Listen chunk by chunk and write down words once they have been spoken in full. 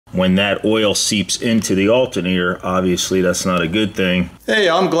When that oil seeps into the alternator, obviously that's not a good thing. Hey,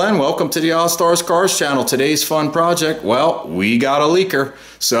 I'm Glenn. Welcome to the Ozzstar Cars channel. Today's fun project, well, we got a leaker.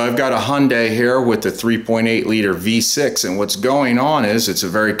 So I've got a Hyundai here with the 3.8 liter V6, and what's going on is, it's a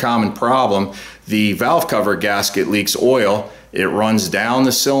very common problem. The valve cover gasket leaks oil. It runs down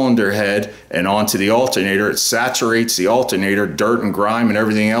the cylinder head and onto the alternator. It saturates the alternator. Dirt and grime and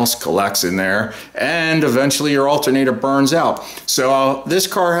everything else collects in there, and eventually your alternator burns out. So this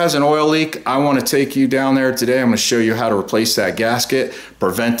car has an oil leak. I want to take you down there today. I'm going to show you how to replace that gasket,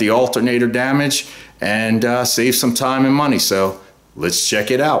 prevent the alternator damage, and save some time and money. So let's check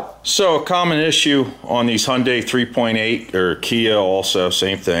it out. So a common issue on these Hyundai 3.8 or Kia also,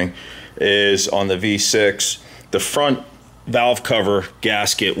 same thing, is on the V6, the front valve cover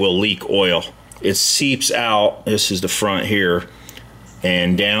gasket will leak oil. It seeps out, this is the front here,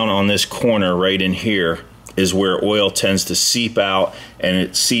 and down on this corner right in here is where oil tends to seep out, and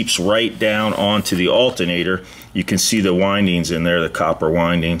it seeps right down onto the alternator. You can see the windings in there, the copper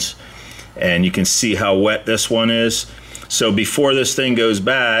windings, and you can see how wet this one is. So before this thing goes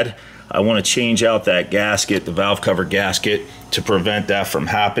bad, I want to change out that gasket, the valve cover gasket, to prevent that from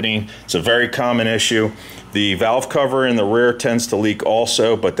happening. It's a very common issue. The valve cover in the rear tends to leak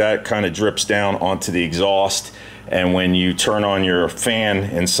also, but that kind of drips down onto the exhaust. And when you turn on your fan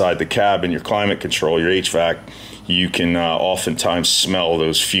inside the cabin, your climate control, your HVAC, you can oftentimes smell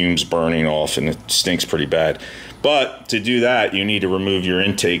those fumes burning off, and it stinks pretty bad. But to do that, you need to remove your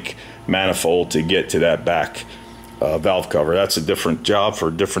intake manifold to get to that back valve cover. That's a different job for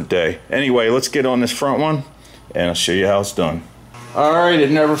a different day. Anyway, let's get on this front one and I'll show you how it's done. All right, it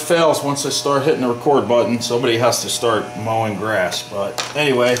never fails. Once I start hitting the record button, somebody has to start mowing grass. But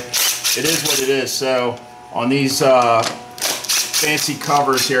anyway, it is what it is. So on these fancy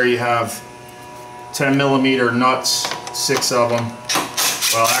covers here, you have 10mm nuts, 6 of them.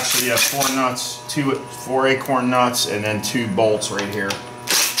 Well, actually you have 4 nuts, 4 acorn nuts, and then 2 bolts right here.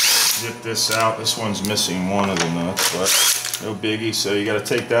 Zip this out. This one's missing one of the nuts, but no biggie. So you got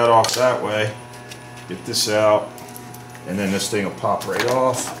to take that off that way. Get this out, and then this thing will pop right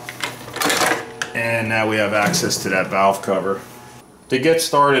off. And now we have access to that valve cover. To get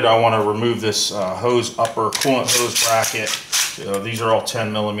started, I want to remove this upper coolant hose bracket. So these are all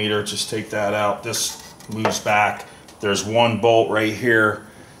 10mm. Just take that out. This moves back. There's one bolt right here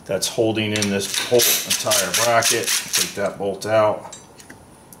that's holding in this whole entire bracket. Take that bolt out.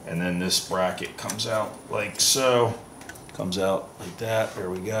 And then this bracket comes out like so. Comes out like that. There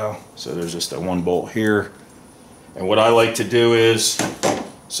we go. So there's just that one bolt here. And what I like to do is,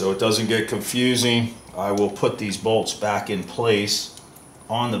 so it doesn't get confusing, I will put these bolts back in place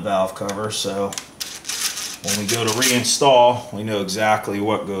on the valve cover. So when we go to reinstall, we know exactly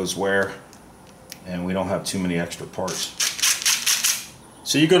what goes where, and we don't have too many extra parts.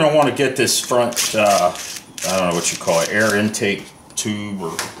 So you're going to want to get this front, I don't know what you call it, air intake tube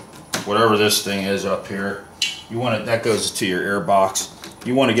or whatever this thing is up here. You want it, that goes to your air box.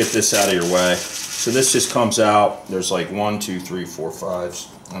 You want to get this out of your way. So this just comes out. There's like 1, 2, 3, 4, 5,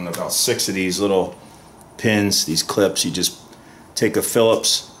 I don't know, about 6 of these little pins, these clips. You just take a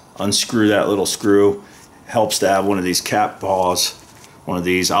Phillips, unscrew that little screw. Helps to have one of these cap paws, one of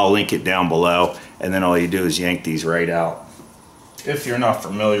these. I'll link it down below. And then all you do is yank these right out, if you're not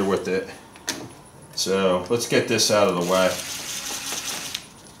familiar with it. So let's get this out of the way,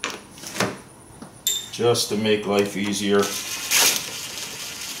 just to make life easier.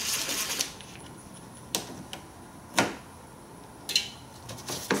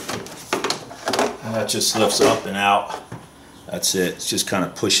 And that just lifts up and out. That's it. It just kind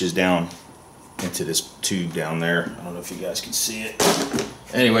of pushes down into this tube down there. I don't know if you guys can see it.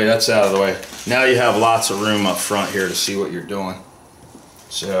 Anyway, that's out of the way. Now you have lots of room up front here to see what you're doing.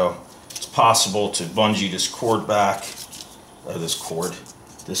 So it's possible to bungee this cord back, or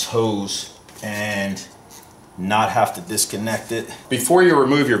this hose, and not have to disconnect it. Before you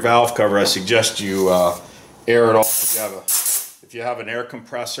remove your valve cover, I suggest you air it all together. If you have an air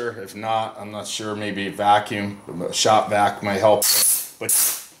compressor, if not, I'm not sure, maybe a vacuum, a shop vac might help. But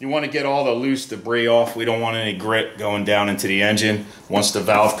you want to get all the loose debris off. We don't want any grit going down into the engine. Once the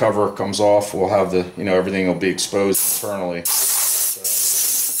valve cover comes off, we'll have the, everything will be exposed internally. So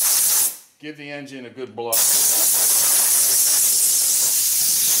give the engine a good blow.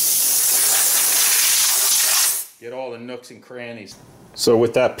 Get all the nooks and crannies. So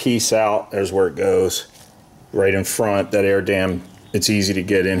with that piece out, there's where it goes. Right in front, that air dam, it's easy to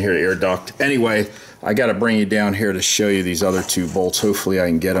get in here, air duct. Anyway, I got to bring you down here to show you these other 2 bolts. Hopefully I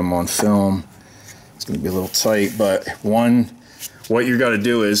can get them on film. It's going to be a little tight, but what you got to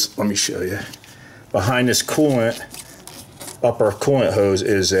do is, let me show you. Behind this coolant, upper coolant hose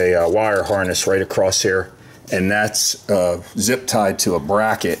is a wire harness right across here, and that's zip tied to a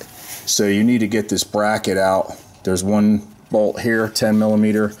bracket. So you need to get this bracket out. There's one bolt here, 10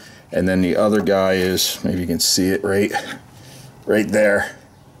 millimeter, and then the other guy is, maybe you can see it right there.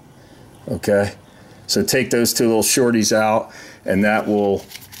 Okay, so take those two little shorties out, and that will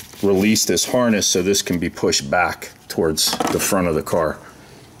release this harness so this can be pushed back towards the front of the car.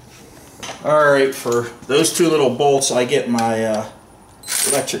 All right, for those two little bolts, I get my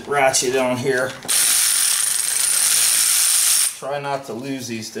electric ratchet on here. Try not to lose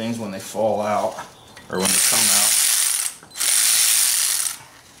these things when they fall out or when they come out.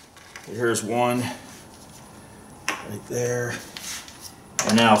 Here's one right there.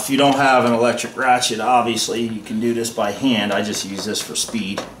 And now if you don't have an electric ratchet, obviously you can do this by hand. I just use this for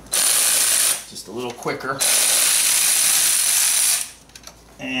speed. Just a little quicker.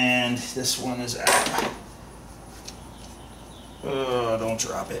 And this one is out. Oh, don't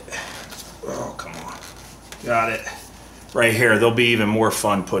drop it. Oh, come on. Got it. Right here. They'll be even more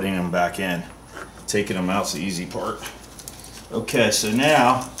fun putting them back in. Taking them out's the easy part. Okay, so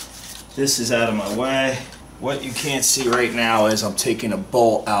now this is out of my way. What you can't see right now is I'm taking a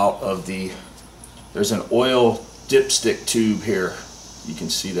bolt out of the, there's an oil dipstick tube here. You can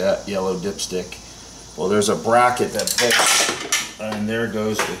see that yellow dipstick. Well, there's a bracket that bolts, and there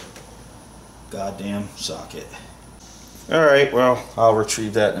goes the goddamn socket. All right, well, I'll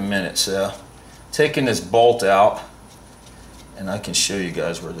retrieve that in a minute. So, taking this bolt out, and I can show you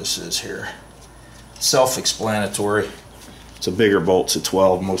guys where this is here. Self-explanatory. It's a bigger bolt, it's a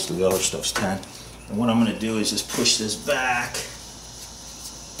 12, most of the other stuff's 10. And what I'm going to do is just push this back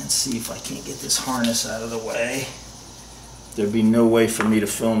and see if I can't get this harness out of the way. There'd be no way for me to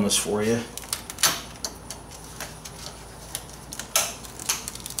film this for you.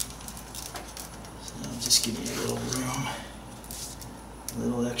 So I'm just giving you a little room, a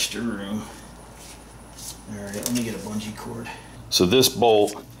little extra room. Alright, let me get a bungee cord. So this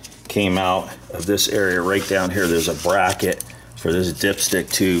bolt came out of this area right down here. There's a bracket for this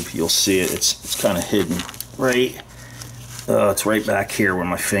dipstick tube. You'll see it. It's kind of hidden right. It's right back here where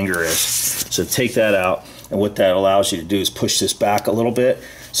my finger is. So take that out, and what that allows you to do is push this back a little bit.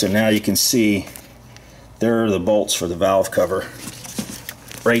 So now you can see there are the bolts for the valve cover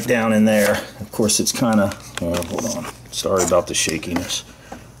right down in there. Of course, it's kind of, hold on. Sorry about the shakiness.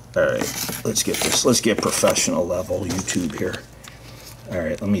 All right, let's get this. Let's get professional level YouTube here. All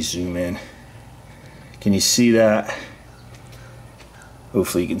right, let me zoom in. Can you see that?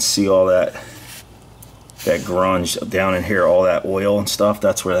 Hopefully you can see all that grunge down in here, all that oil and stuff.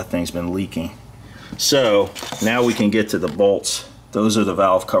 That's where that thing's been leaking. So now we can get to the bolts. Those are the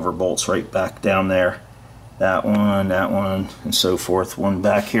valve cover bolts right back down there. That one, and so forth. One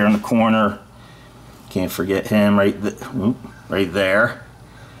back here in the corner. Can't forget him right there.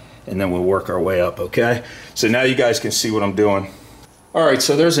 And then we'll work our way up, okay? So now you guys can see what I'm doing. All right,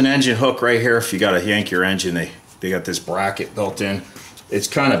 so there's an engine hook right here. If you got to yank your engine, they got this bracket built in. It's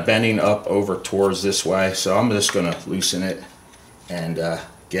kind of bending up over towards this way, so I'm just going to loosen it and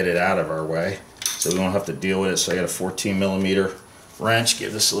get it out of our way so we don't have to deal with it. So I got a 14 millimeter wrench.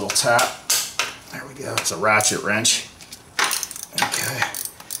 Give this a little tap. There we go. It's a ratchet wrench. Okay.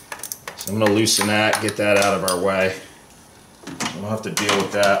 So I'm going to loosen that, get that out of our way. We don't have to deal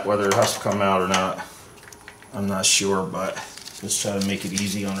with that, whether it has to come out or not. I'm not sure, but let's try to make it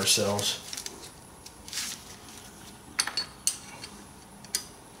easy on ourselves.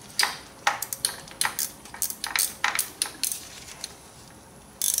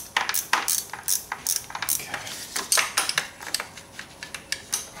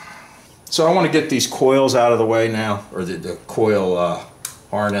 So I want to get these coils out of the way now, or the coil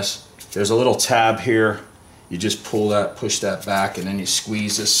harness. There's a little tab here. You just pull that, push that back, and then you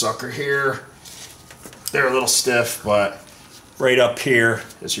squeeze this sucker here. They're a little stiff, but right up here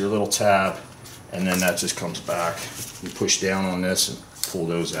is your little tab, and then that just comes back. You push down on this and pull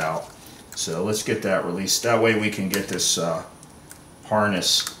those out. So let's get that released. That way we can get this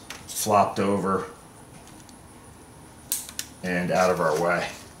harness flopped over and out of our way.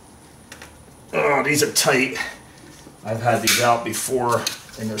 Oh, these are tight. I've had these out before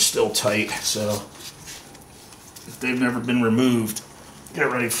and they're still tight, so if they've never been removed, get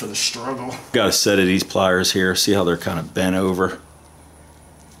ready for the struggle. Got a set of these pliers here. See how they're kind of bent over?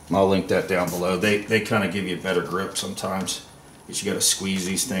 I'll link that down below. They kind of give you a better grip sometimes, but you got to squeeze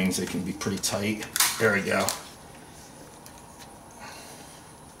these things. They can be pretty tight. There we go.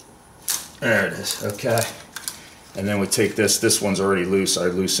 There it is. Okay. And then we take this one's already loose. I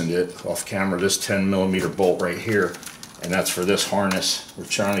loosened it off camera. This 10 millimeter bolt right here, and that's for this harness. We're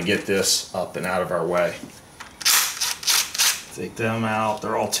trying to get this up and out of our way. Take them out.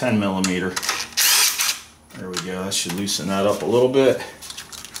 They're all 10 millimeter. There we go. That should loosen that up a little bit.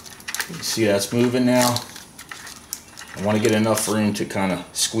 You can see that's moving now. I want to get enough room to kind of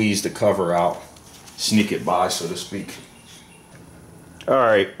squeeze the cover out, sneak it by, so to speak. All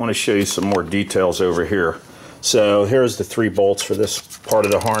right, I want to show you some more details over here. So here's the 3 bolts for this part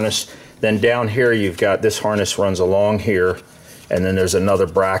of the harness. Then down here you've got, this harness runs along here, and then there's another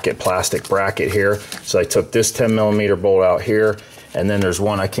bracket, plastic bracket here. So I took this 10 millimeter bolt out here, and then there's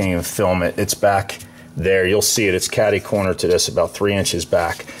one, I can't even film it, it's back there. You'll see it, it's catty corner to this, about 3 inches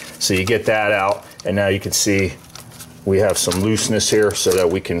back. So you get that out, and now you can see we have some looseness here so that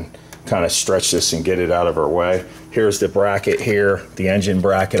we can kind of stretch this and get it out of our way. Here's the bracket here, the engine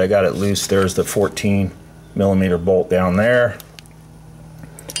bracket, I got it loose. There's the 14 millimeter bolt down there.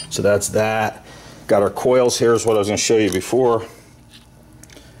 So that's that. Got our coils. Here's what I was going to show you before.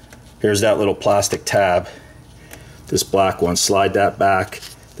 Here's that little plastic tab, this black one. Slide that back,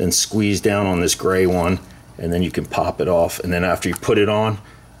 then squeeze down on this gray one, and then you can pop it off. And then after you put it on,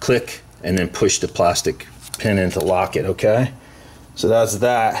 click, and then push the plastic pin in to lock it, okay? So that's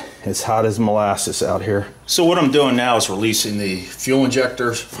that. It's hot as molasses out here. So what I'm doing now is releasing the fuel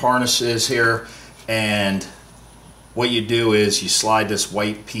injector harnesses here, and what you do is you slide this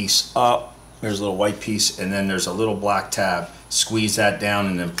white piece up. There's a little white piece, and then there's a little black tab. Squeeze that down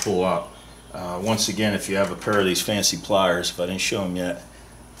and then pull up. Once again, if you have a pair of these fancy pliers, if I didn't show them yet,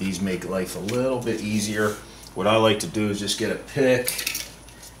 these make life a little bit easier. What I like to do is just get a pick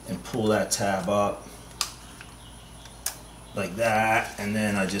and pull that tab up like that, and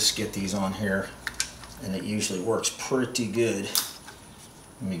then I just get these on here, and it usually works pretty good.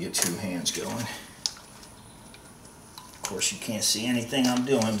 Let me get 2 hands going. Of course you can't see anything I'm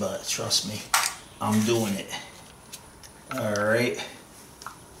doing, but trust me, I'm doing it. Alright,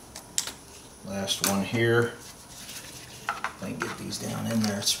 last one here. I can get these down in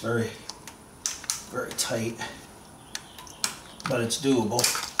there. It's very tight, but it's doable.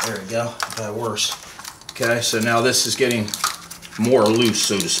 There we go, that works. Okay, so now this is getting more loose,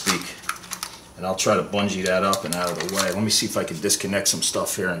 so to speak, and I'll try to bungee that up and out of the way. Let me see if I can disconnect some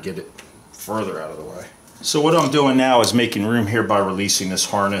stuff here and get it further out of the way. So what I'm doing now is making room here by releasing this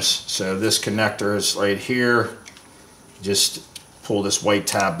harness. So this connector is right here. Just pull this white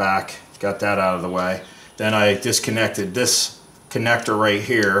tab back, got that out of the way. Then I disconnected this connector right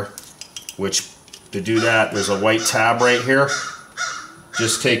here, which to do that, there's a white tab right here.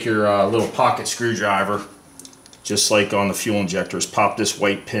 Just take your little pocket screwdriver, just like on the fuel injectors, pop this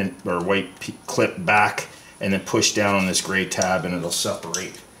white pin or clip back, and then push down on this gray tab and it'll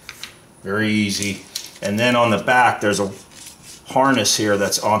separate. Very easy. And then on the back, there's a harness here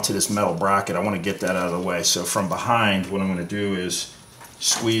that's onto this metal bracket. I want to get that out of the way. So from behind, what I'm going to do is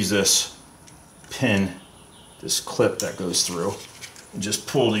squeeze this pin, this clip that goes through, and just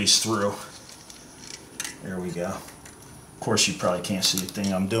pull these through. There we go. Of course, you probably can't see the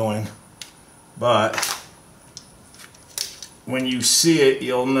thing I'm doing, but when you see it,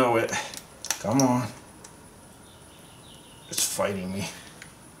 you'll know it. Come on. It's fighting me.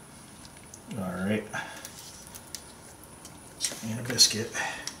 All right. And a biscuit.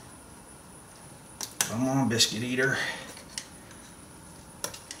 Come on, biscuit eater.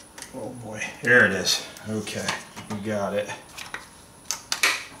 Oh boy, there it is. Okay, we got it.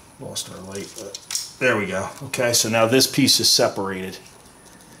 Lost our light, but there we go. Okay, so now this piece is separated.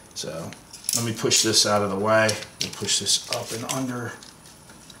 So let me push this out of the way. We'll push this up and under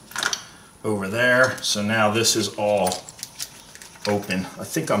over there. So now this is all open. I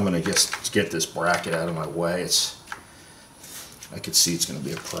think I'm going to just get this bracket out of my way. I could see it's going to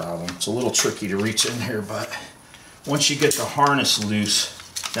be a problem. It's a little tricky to reach in here, but once you get the harness loose,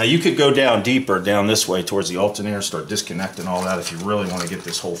 now you could go down deeper, down this way towards the alternator, start disconnecting all that if you really want to get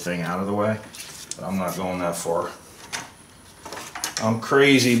this whole thing out of the way. But I'm not going that far. I'm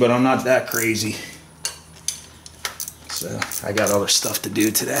crazy, but I'm not that crazy. So I got other stuff to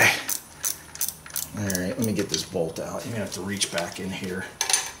do today. All right, let me get this bolt out. You're gonna have to reach back in here.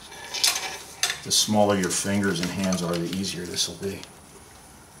 The smaller your fingers and hands are, the easier this will be.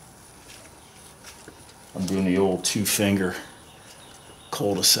 I'm doing the old 2-finger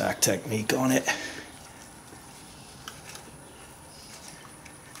cul-de-sac technique on it.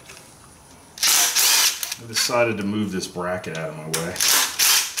 I decided to move this bracket out of my way.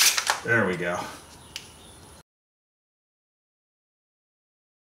 There we go.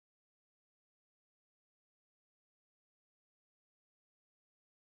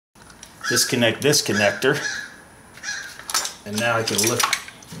 Disconnect this connector, and now I can lift.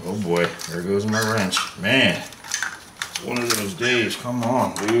 Oh boy, there goes my wrench. Man, it's one of those days. Come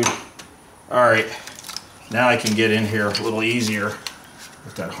on, dude. All right, Now I can get in here a little easier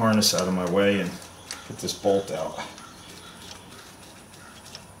with that harness out of my way and get this bolt out.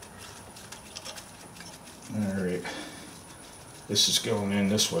 All right, this is going in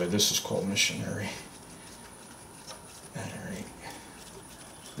this way. This is called missionary. All right,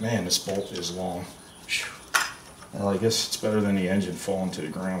 man, this bolt is long. Well, I guess it's better than the engine falling to the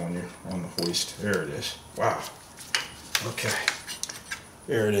ground when you're on the hoist. There it is. Wow. Okay,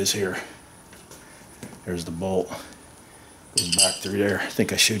 there it is here. There's the bolt. Goes back through there. I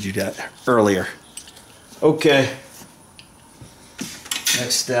think I showed you that earlier. Okay.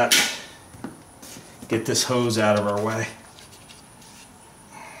 Next step. Get this hose out of our way.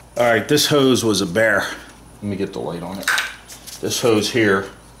 Alright, this hose was a bear. Let me get the light on it. This hose here,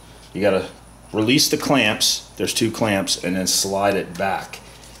 you gotta release the clamps. There's 2 clamps, and then slide it back.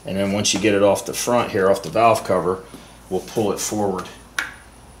 And then once you get it off the front here, off the valve cover, we'll pull it forward.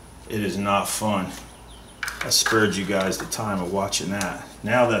 It is not fun. I spared you guys the time of watching that.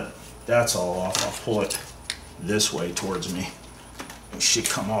 Now that that's all off, I'll pull it this way towards me. It should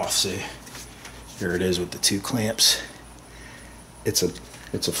come off, see? Here it is with the 2 clamps. It's a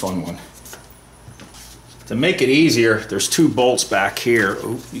fun one. To make it easier, there's 2 bolts back here.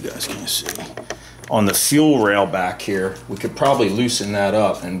 Oh, you guys can't see. On the fuel rail back here, we could probably loosen that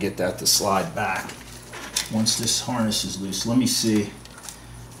up and get that to slide back. Once this harness is loose, let me see.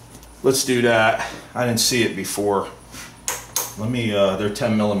 Let's do that. I didn't see it before. Let me, they're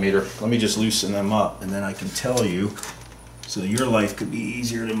 10 millimeter. Let me just loosen them up and then I can tell you so your life could be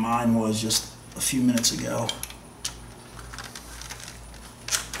easier than mine was just a few minutes ago.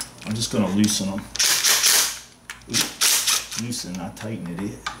 I'm just gonna loosen them. Oops. Loosen, not tighten,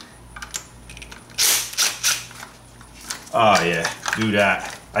 idiot. Oh yeah, do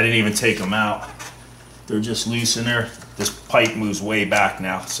that. I didn't even take them out. They're just loose in there. This pipe moves way back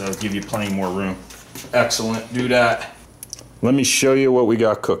now, so it'll give you plenty more room. Excellent, do that. Let me show you what we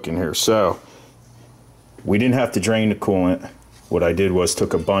got cooking here. So, we didn't have to drain the coolant. What I did was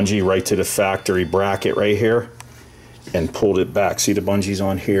took a bungee right to the factory bracket right here and pulled it back. See the bungees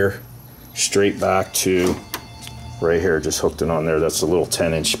on here? Straight back to right here, just hooked it on there. That's a little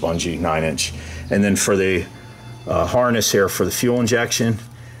 10-inch bungee, 9-inch. And then for the harness here for the fuel injection,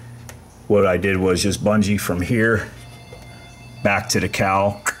 what I did was just bungee from here back to the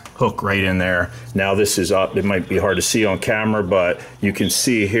cowl, hook right in there. Now this is up. It might be hard to see on camera, but you can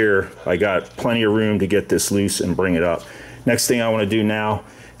see here I got plenty of room to get this loose and bring it up. Next thing I want to do now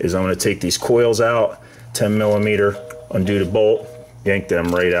is I'm going to take these coils out, 10 millimeter, undo the bolt, yank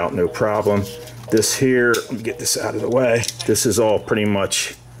them right out, no problem. This here, let me get this out of the way. This is all pretty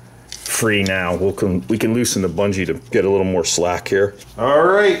much free now. We can loosen the bungee to get a little more slack here. All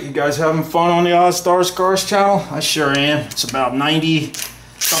right, you guys having fun on the Ozzstar Cars channel? I sure am. It's about 90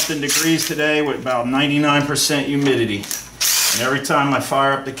 something degrees today with about 99% humidity. And every time I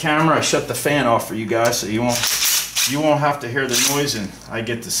fire up the camera, I shut the fan off for you guys so you won't have to hear the noise and I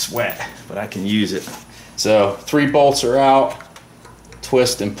get to sweat, but I can use it. So 3 bolts are out,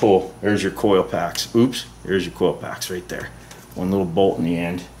 twist and pull. There's your coil packs. Oops, here's your coil packs right there. One little bolt in the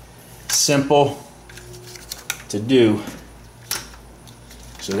end. Simple to do.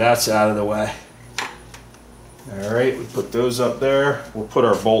 So that's out of the way. All right, we put those up there. We'll put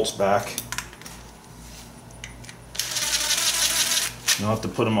our bolts back. You don't have to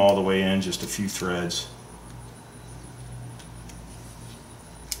put them all the way in, just a few threads.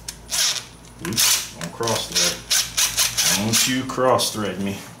 Oops, don't cross thread. Don't you cross thread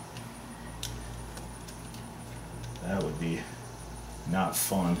me. That would be not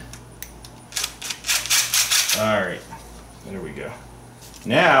fun. All right, there we go.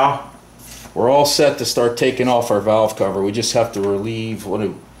 Now, we're all set to start taking off our valve cover. We just have to relieve, what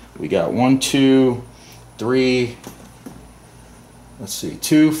do we got? 1, 2, 3, let's see,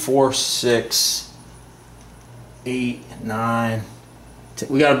 2, 4, 6, 8, 9, 10.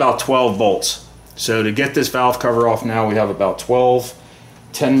 We got about 12 bolts. So to get this valve cover off now, we have about 12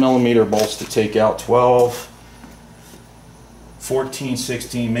 10 millimeter bolts to take out. 12, 14,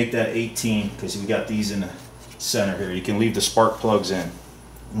 16, make that 18 because we got these in the center here. You can leave the spark plugs in.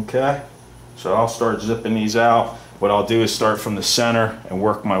 Okay, so I'll start zipping these out. What I'll do is start from the center and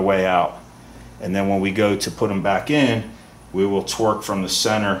work my way out, and then when we go to put them back in, we will torque from the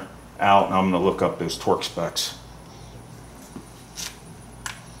center out, and I'm going to look up those torque specs.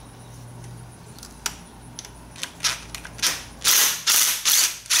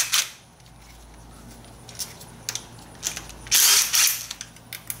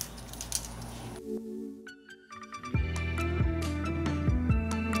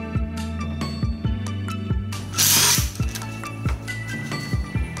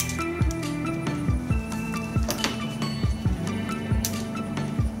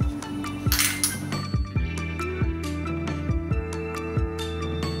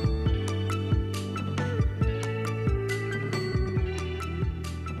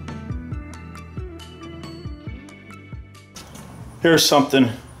 Here's something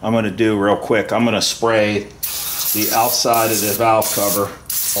I'm going to do real quick. I'm going to spray the outside of the valve cover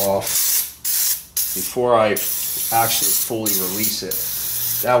off before I actually fully release it.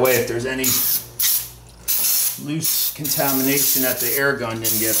 That way, if there's any loose contamination that the air gun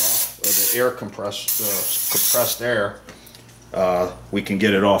didn't get off, or the air compressed air, we can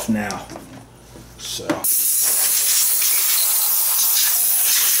get it off now. So.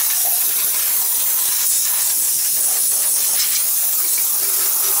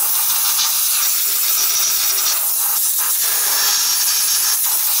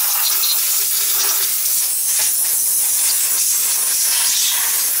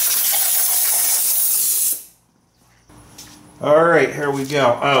 All right, here we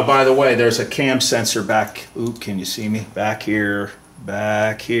go. Oh, by the way, there's a cam sensor back. Ooh, can you see me? Back here,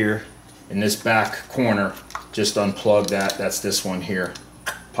 in this back corner. Just unplug that. That's this one here.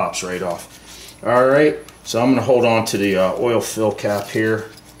 Pops right off. All right, so I'm gonna hold on to the oil fill cap here.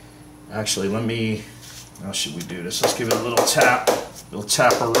 Actually, how should we do this? Let's give it a little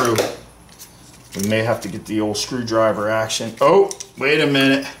tap-a-roo. We may have to get the old screwdriver action. Oh, wait a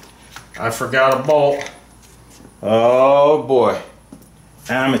minute. I forgot a bolt. Oh boy,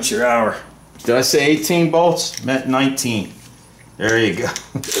 amateur hour. Did I say 18 bolts? Meant 19. There you go.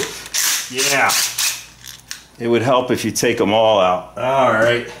 Yeah, it would help if you take them all out. All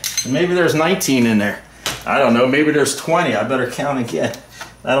right, maybe there's 19 in there. I don't know, maybe there's 20. I better count again.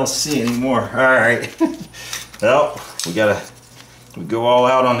 I don't see any more. All right. Well, we go all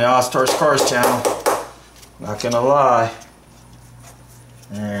out on the Ozzstar Cars channel. Not gonna lie.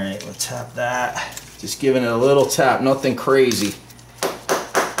 All right, we'll tap that. Just giving it a little tap, nothing crazy.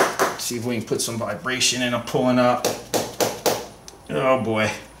 See if we can put some vibration in. I'm pulling up. Oh boy.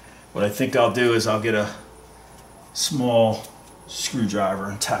 What I think I'll do is I'll get a small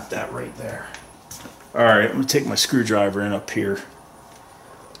screwdriver and tap that right there. All right, I'm gonna take my screwdriver in up here,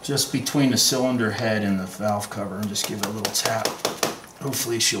 just between the cylinder head and the valve cover, and just give it a little tap.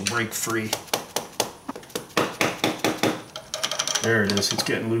 Hopefully she'll break free. There it is, it's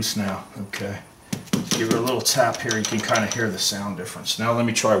getting loose now. Okay. Give it a little tap here, you can kind of hear the sound difference. Now let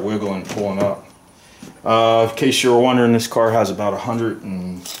me try wiggling and pulling up. In case you were wondering, this car has about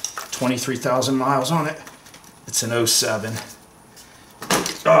 123,000 miles on it. It's an 07.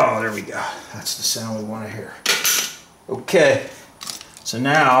 Oh, there we go. That's the sound we want to hear. Okay, so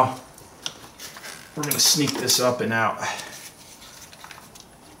now we're going to sneak this up and out.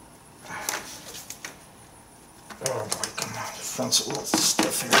 Oh boy, come on, the front's a little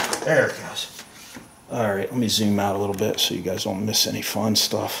stiff here. There it goes. All right, let me zoom out a little bit so you guys don't miss any fun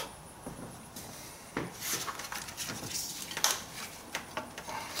stuff.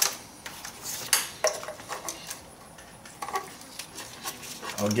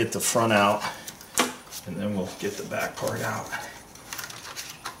 I'll get the front out, and then we'll get the back part out.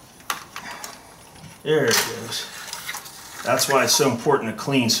 There it goes. That's why it's so important to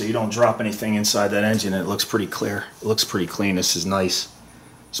clean, so you don't drop anything inside that engine. It looks pretty clear. It looks pretty clean. This is nice.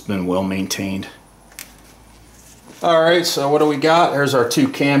 It's been well maintained. All right, so what do we got? Here's our two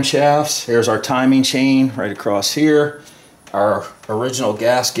camshafts. Here's our timing chain right across here. Our original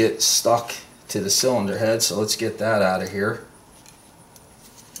gasket stuck to the cylinder head, so let's get that out of here.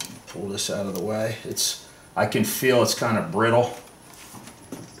 Pull this out of the way. I can feel it's kind of brittle,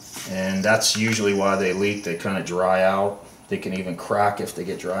 and that's usually why they leak. They kind of dry out. They can even crack if they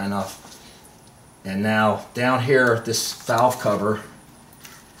get dry enough. And now down here, this valve cover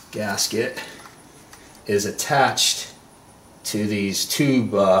gasket is attached to these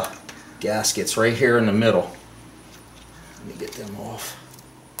tube gaskets right here in the middle. Let me get them off.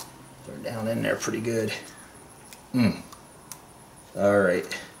 They're down in there pretty good. All right,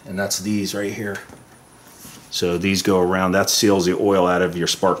 and that's these right here. So these go around. That seals the oil out of your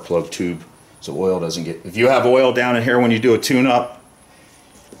spark plug tube, so oil doesn't get. If you have oil down in here when you do a tune-up,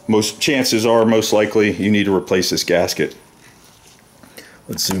 most likely you need to replace this gasket.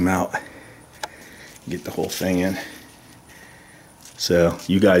 Let's zoom out. Get the whole thing in. So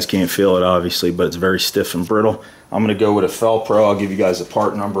you guys can't feel it obviously, but it's very stiff and brittle. I'm going to go with a Fel-Pro. I'll give you guys a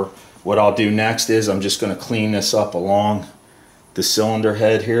part number. What I'll do next is I'm just going to clean this up along the cylinder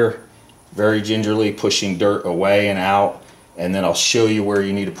head here, very gingerly pushing dirt away and out, and then I'll show you where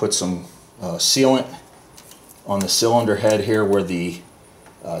you need to put some sealant on the cylinder head here where the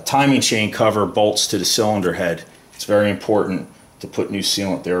timing chain cover bolts to the cylinder head. It's very important to put new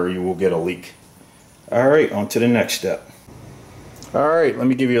sealant there or you will get a leak. All right, on to the next step. All right, let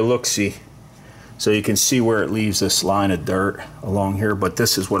me give you a look-see. So you can see where it leaves this line of dirt along here, but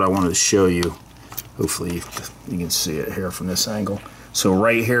this is what I wanted to show you. Hopefully you can see it here from this angle. So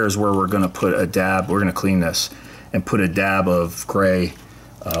right here is where we're gonna put a dab. We're gonna clean this. and put a dab of gray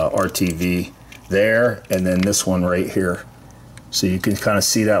RTV there, and then this one right here. So you can kind of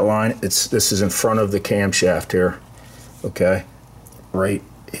see that line. This is in front of the camshaft here, okay? Right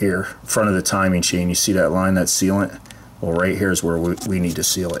here, in front of the timing chain. You see that line, that sealant? Well, right here is where we need to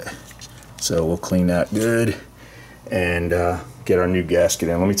seal it. So we'll clean that good and get our new gasket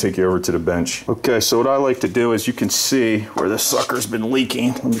in. Let me take you over to the bench. Okay, so what I like to do is, you can see where this sucker's been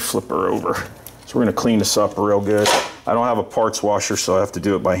leaking. Let me flip her over. So we're gonna clean this up real good. I don't have a parts washer, so I have to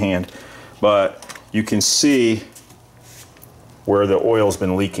do it by hand. But you can see where the oil's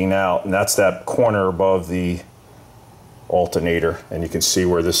been leaking out, and that's that corner above the alternator. And you can see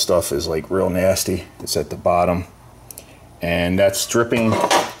where this stuff is like real nasty. It's at the bottom. And that's dripping,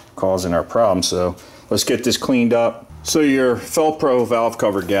 causing our problem. So let's get this cleaned up. So your Felpro valve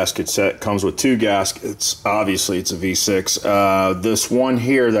cover gasket set comes with 2 gaskets. Obviously it's a V6. This one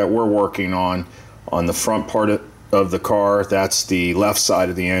here that we're working on the front part of the car, that's the left side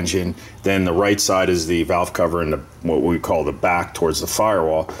of the engine. Then the right side is the valve cover and what we call the back towards the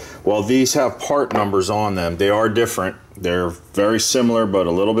firewall. Well, these have part numbers on them. They are different. They're very similar, but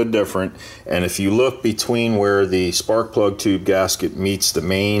a little bit different. And if you look between where the spark plug tube gasket meets the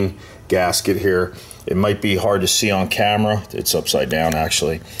main gasket here, it might be hard to see on camera. It's upside down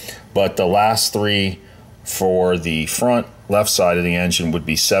actually. But the last 3 for the front left side of the engine would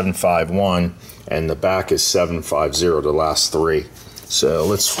be 751, and the back is 750, the last 3. So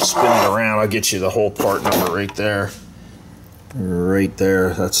let's spin it around. I'll get you the whole part number right there. Right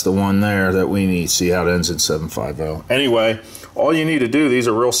there, that's the one there that we need. See how it ends in 750. Anyway, all you need to do, these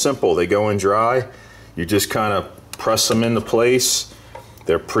are real simple. They go in dry. You just kind of press them into place.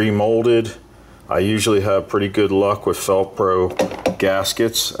 They're pre-molded. I usually have pretty good luck with Felpro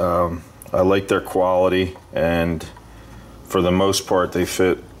gaskets. I like their quality, and for the most part they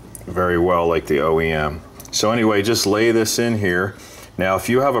fit very well like the OEM. So anyway, just lay this in here. Now if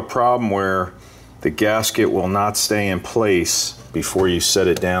you have a problem where the gasket will not stay in place before you set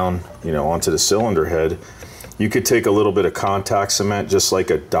it down, you know, onto the cylinder head, you could take a little bit of contact cement, just like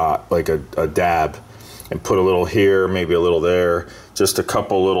a dot, like a dab, and put a little here, maybe a little there, just a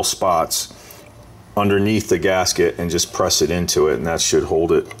couple little spots underneath the gasket, and just press it into it, and that should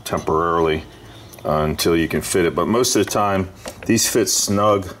hold it temporarily until you can fit it. But most of the time these fit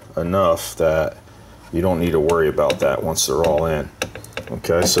snug enough that you don't need to worry about that once they're all in.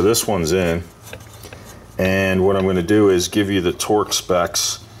 Okay, so this one's in, and what I'm going to do is give you the torque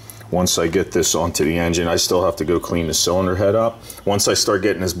specs once I get this onto the engine. I still have to go clean the cylinder head up. Once I start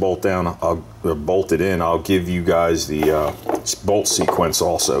getting this bolt down, I'll bolt it in. I'll give you guys the bolt sequence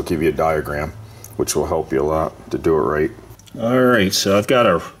also, give you a diagram, which will help you a lot to do it right. All right, so I've got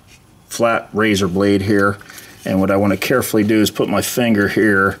a flat razor blade here, and what I want to carefully do is put my finger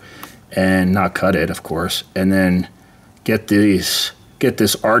here and not cut it, of course, and then get this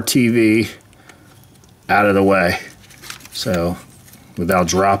RTV out of the way, so without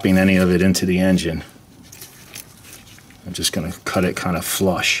dropping any of it into the engine. I'm just going to cut it kind of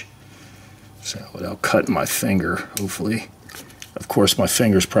flush, so without cutting my finger, hopefully. Of course my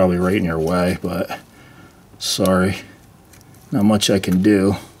finger's probably right in your way, but sorry, not much I can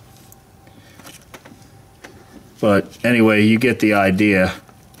do. But anyway, you get the idea.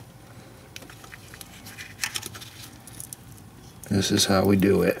 This is how we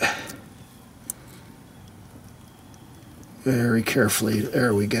do it. Very carefully.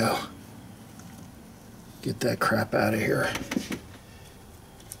 There we go. Get that crap out of here.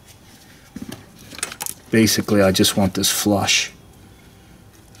 Basically, I just want this flush.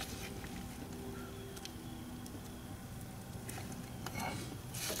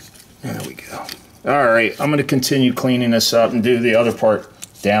 There we go. All right, I'm going to continue cleaning this up and do the other part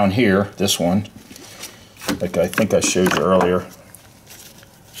down here, this one, like I think I showed you earlier.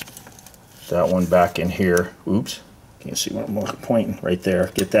 That one back in here. Oops, can't see what I'm pointing right there.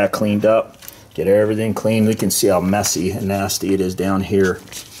 Get that cleaned up, get everything clean. We can see how messy and nasty it is down here.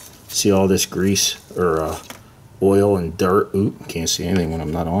 See all this grease or oil and dirt. Oop, can't see anything when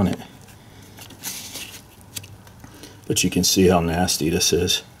I'm not on it. But you can see how nasty this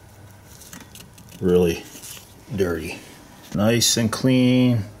is. Really dirty. Nice and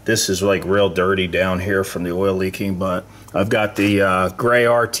clean. This is like real dirty down here from the oil leaking, but I've got the gray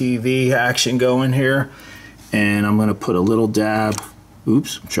RTV action going here, and I'm going to put a little dab.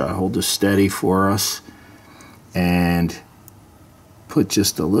 Oops, try to hold this steady for us, and put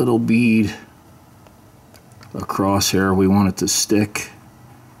just a little bead across here. We want it to stick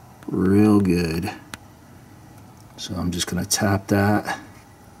real good, so I'm just going to tap that.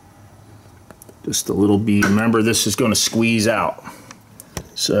 Just a little bead. Remember, this is going to squeeze out.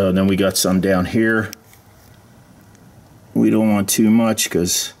 So then we got some down here. we don't want too much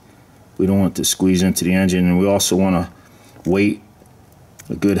because we don't want to squeeze into the engine, and we also want to wait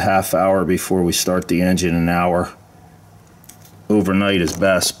a good half hour before we start the engine. An hour overnight is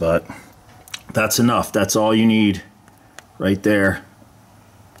best, but that's enough. That's all you need right there.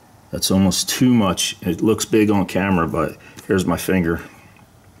 That's almost too much. It looks big on camera, but here's my finger.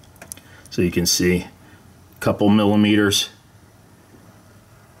 So you can see a couple millimeters.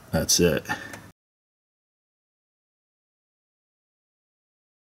 That's it.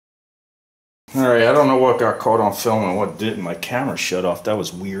 All right, I don't know what got caught on film and what didn't. My camera shut off. That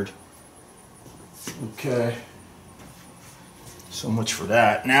was weird. Okay. So much for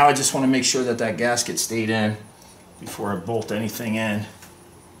that. Now I just want to make sure that that gasket stayed in before I bolt anything in.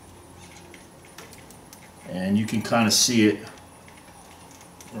 And you can kind of see it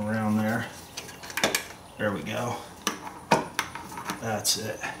around there. There we go. That's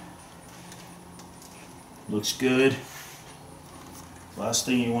it. Looks good. Last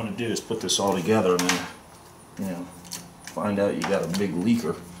thing you want to do is put this all together and then, you know, find out you got a big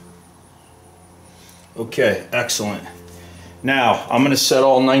leaker. Okay, excellent. Now I'm going to set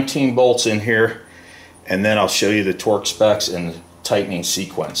all 19 bolts in here, and then I'll show you the torque specs and the tightening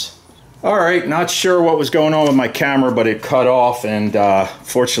sequence. All right, not sure what was going on with my camera, but it cut off, and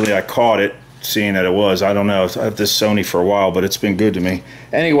fortunately I caught it, seeing that it was. I don't know, I have this Sony for a while, but it's been good to me.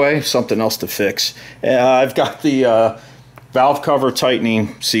 Anyway, something else to fix. I've got the valve cover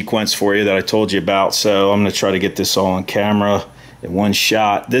tightening sequence for you that I told you about, so I'm going to try to get this all on camera in one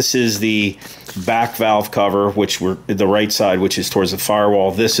shot. This is the back valve cover, which we're the right side, which is towards the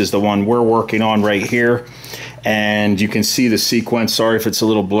firewall. This is the one we're working on right here, and you can see the sequence. Sorry if it's a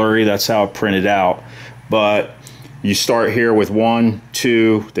little blurry, that's how it printed out. But you start here with 1,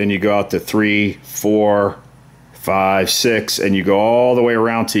 2, then you go out to 3, 4, 5, 6, and you go all the way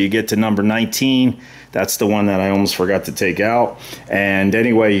around till you get to number 19. That's the one that I almost forgot to take out. And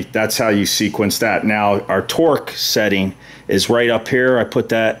anyway, that's how you sequence that. Now, our torque setting is right up here. I put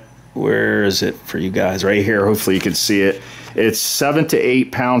that, where is it for you guys? Right here, hopefully you can see it. It's 7 to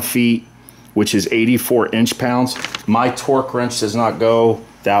 8 pound-feet, which is 84 inch-pounds. My torque wrench does not go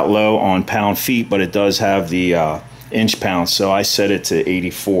that low on pound-feet, but it does have the inch-pounds, so I set it to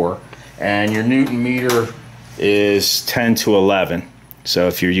 84. And your Newton meter is 10 to 11. So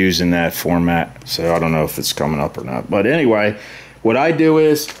if you're using that format, so I don't know if it's coming up or not. But anyway, what I do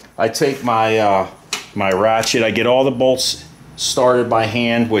is I take my my ratchet, I get all the bolts started by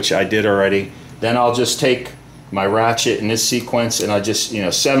hand, which I did already. Then I'll just take my ratchet in this sequence, and I just,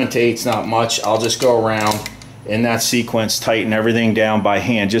 7 to 8 is not much. I'll just go around in that sequence, tighten everything down by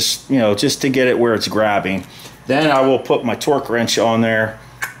hand, just to get it where it's grabbing. Then I will put my torque wrench on there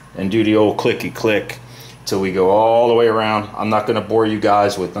and do the old clicky click till we go all the way around. I'm not going to bore you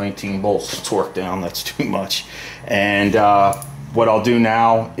guys with 19 bolts to torque down, that's too much. And what I'll do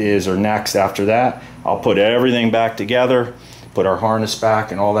now is, or next after that, I'll put everything back together, put our harness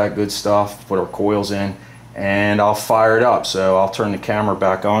back and all that good stuff, put our coils in, and I'll fire it up. So I'll turn the camera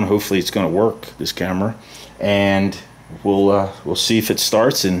back on. Hopefully it's going to work, this camera, and we'll see if it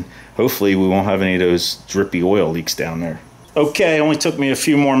starts, and hopefully we won't have any of those drippy oil leaks down there. Okay, it only took me a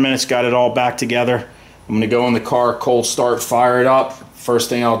few more minutes, got it all back together. I'm going to go in the car, cold start, fire it up. First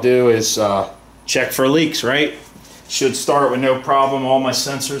thing I'll do is check for leaks, right? Should start with no problem. All my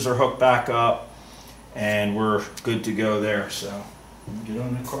sensors are hooked back up, and we're good to go there. So get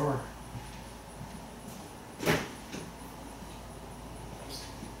in the car.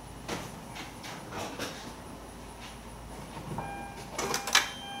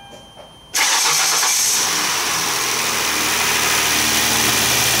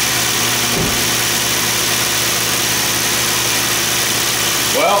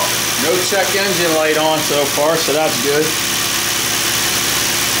 Well, no check engine light on so far, so that's good.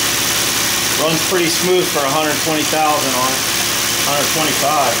 Runs pretty smooth for 120,000 on it,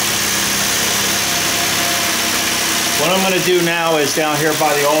 125. What I'm going to do now is down here by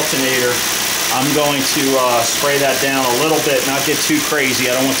the alternator, I'm going to spray that down a little bit, not get too crazy.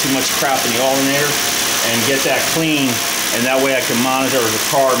 I don't want too much crap in the alternator, and get that clean, and that way I can monitor the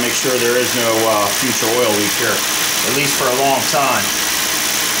car, make sure there is no future oil leak here, at least for a long time.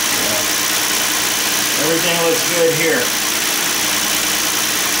 Everything looks good here.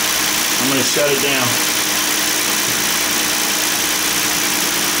 I'm going to shut it down.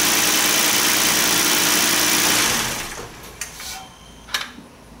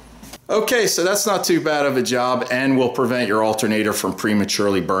 Okay, so that's not too bad of a job and will prevent your alternator from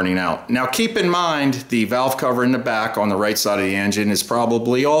prematurely burning out. Now keep in mind the valve cover in the back on the right side of the engine is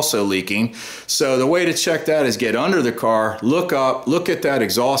probably also leaking. So the way to check that is get under the car, look up, look at that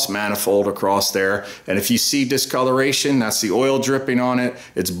exhaust manifold across there, and if you see discoloration, that's the oil dripping on it,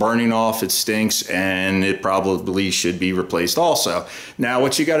 it's burning off, it stinks, and it probably should be replaced also. Now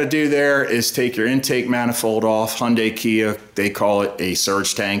what you got to do there is take your intake manifold off. Hyundai, Kia, they call it a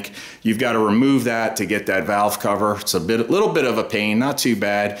surge tank. You've got to remove that to get that valve cover. It's a little bit of a pain, not too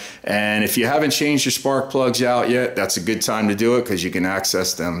bad. And if you haven't changed your spark plugs out yet, that's a good time to do it because you can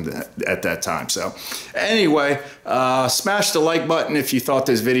access them at that time. So anyway, smash the like button if you thought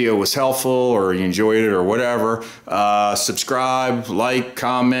this video was helpful or you enjoyed it or whatever. Subscribe, like,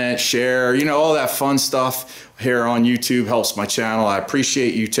 comment, share, you know, all that fun stuff here on YouTube helps my channel. I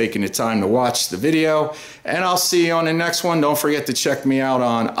appreciate you taking the time to watch the video, and I'll see you on the next one. Don't forget to check me out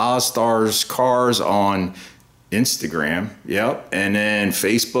on Ozzstar's Cars on Instagram, yep, and then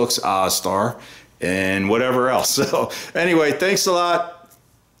Facebook's Ozzstar and whatever else. So anyway, thanks a lot.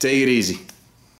 Take it easy.